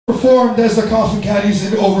Performed as the Coffin Caddies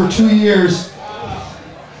in over 2 years,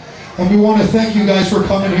 and we want to thank you guys for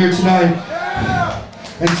coming here tonight.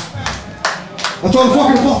 And that's all the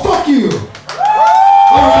fucking fuck you.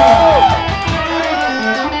 All right.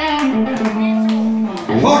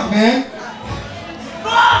 Fuck, man.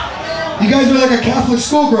 You guys are like a Catholic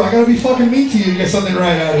schoolgirl. I gotta be fucking mean to you to get something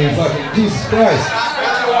right out of you. Fucking Jesus Christ.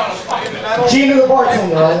 Gina the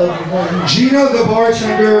bartender. I love you. Gina the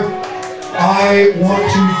bartender. I want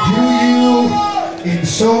to do you in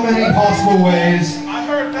so many possible ways. I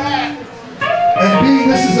heard that. And being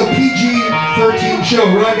this is a PG-13 show,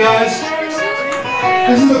 right guys?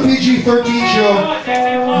 This is a PG-13 show.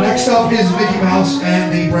 Next up is Mickey Mouse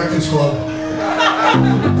and the Breakfast Club.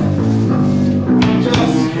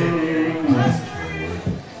 Just kidding.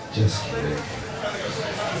 Just kidding.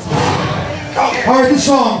 Alright, this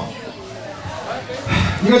song.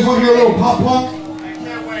 You guys want to hear a little pop punk?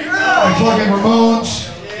 Like fucking Ramones.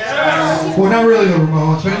 Well, not really the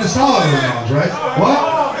Ramones, but in the style of the Ramones, right? What?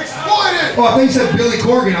 Exploited! Oh, I think you said Billy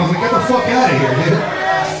Corgan. I was like, get the fuck out of here, dude.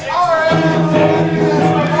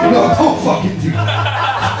 No, don't fucking do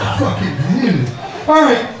that. Fucking dude.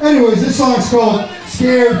 Alright, anyways, this song's called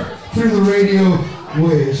Scared Through the Radio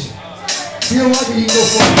Waves. If you don't like it, you can go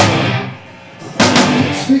for it.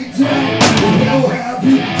 Speak down, we'll have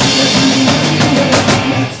you.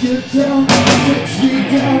 Let's get down, 6 feet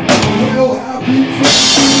down, we'll have you.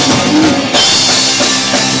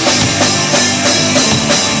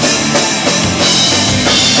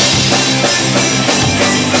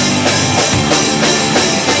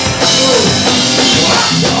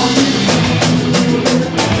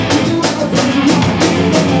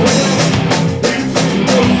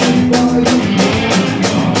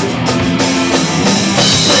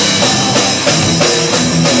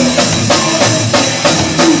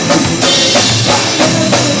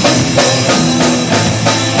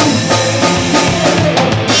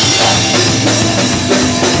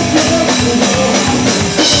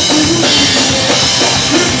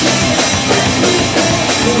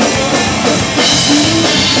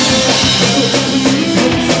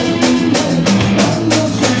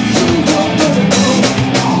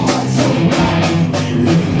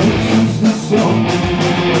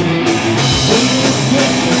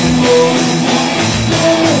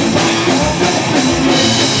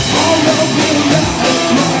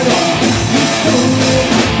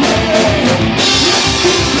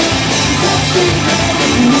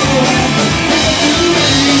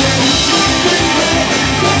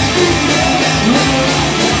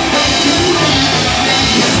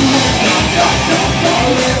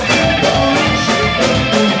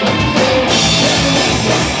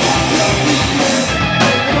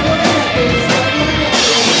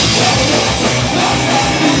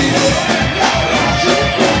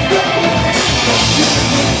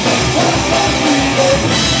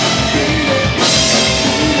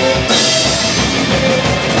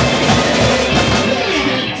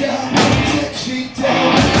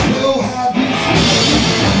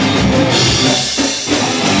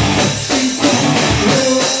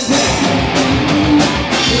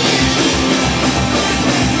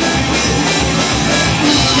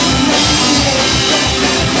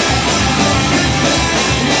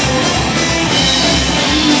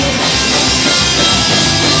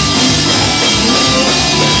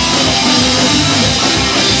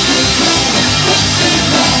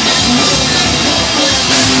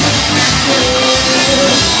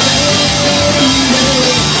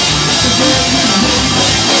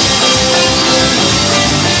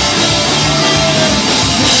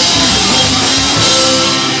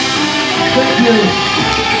 Thank you.